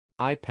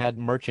iPad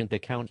merchant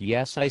account.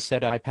 Yes, I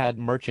said iPad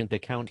merchant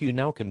account. You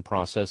now can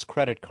process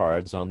credit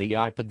cards on the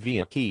iPad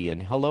via Key.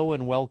 And hello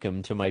and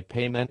welcome to my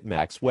Payment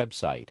Max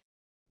website.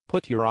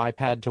 Put your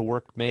iPad to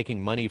work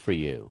making money for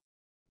you.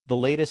 The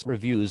latest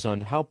reviews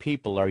on how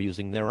people are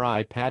using their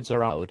iPads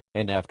are out,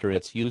 and after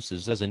its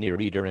uses as an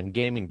e-reader and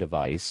gaming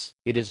device,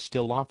 it is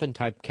still often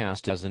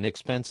typecast as an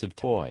expensive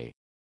toy.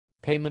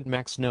 Payment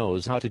Max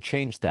knows how to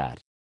change that.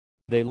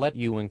 They let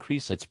you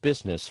increase its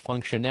business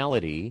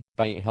functionality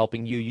by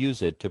helping you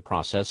use it to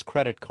process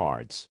credit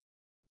cards.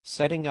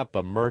 Setting up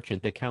a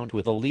merchant account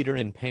with a leader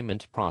in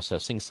payment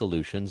processing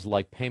solutions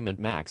like Payment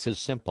Max is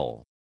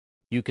simple.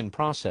 You can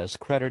process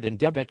credit and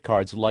debit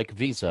cards like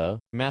Visa,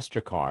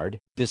 MasterCard,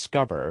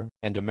 Discover,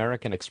 and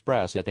American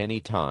Express at any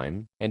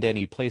time and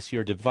any place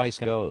your device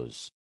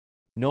goes.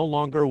 No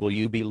longer will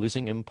you be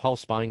losing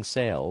impulse buying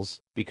sales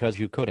because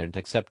you couldn't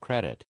accept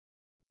credit.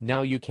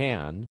 Now you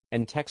can,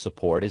 and tech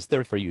support is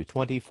there for you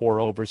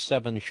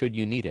 24/7 should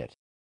you need it.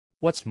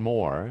 What's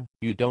more,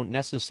 you don't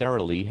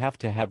necessarily have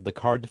to have the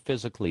card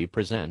physically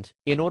present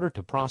in order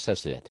to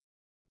process it.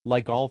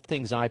 Like all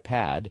things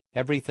iPad,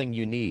 everything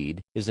you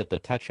need is at the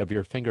touch of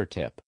your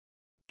fingertip.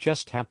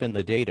 Just tap in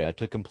the data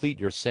to complete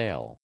your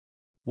sale.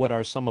 What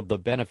are some of the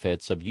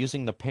benefits of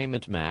using the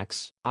Payment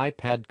Max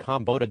iPad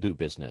combo to do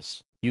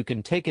business? You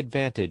can take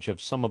advantage of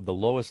some of the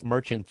lowest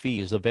merchant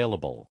fees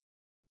available.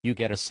 You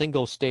get a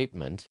single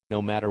statement,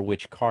 no matter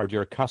which card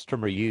your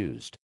customer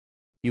used.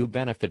 You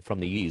benefit from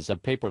the ease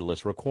of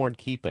paperless record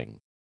keeping.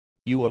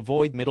 You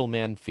avoid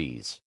middleman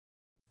fees.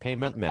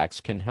 Payment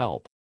Max can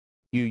help.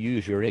 You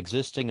use your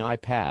existing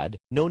iPad,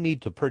 no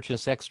need to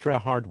purchase extra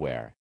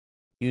hardware.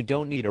 You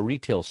don't need a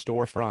retail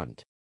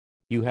storefront.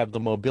 You have the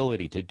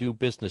mobility to do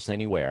business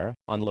anywhere,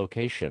 on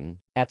location,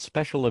 at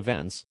special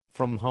events,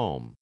 from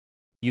home.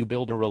 You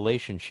build a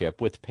relationship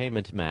with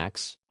Payment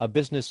Max, a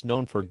business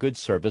known for good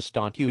service.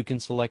 You can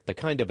select the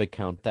kind of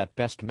account that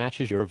best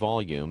matches your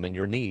volume and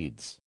your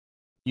needs.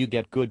 You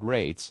get good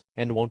rates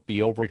and won't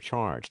be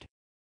overcharged.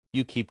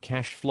 You keep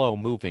cash flow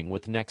moving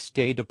with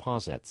next-day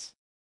deposits.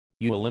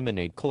 You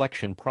eliminate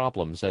collection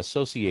problems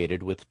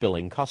associated with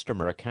billing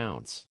customer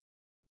accounts.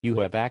 You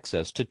have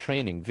access to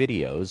training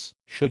videos,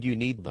 should you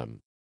need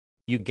them.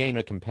 You gain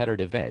a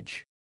competitive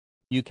edge.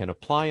 You can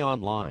apply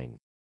online.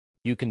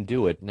 You can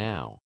do it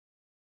now.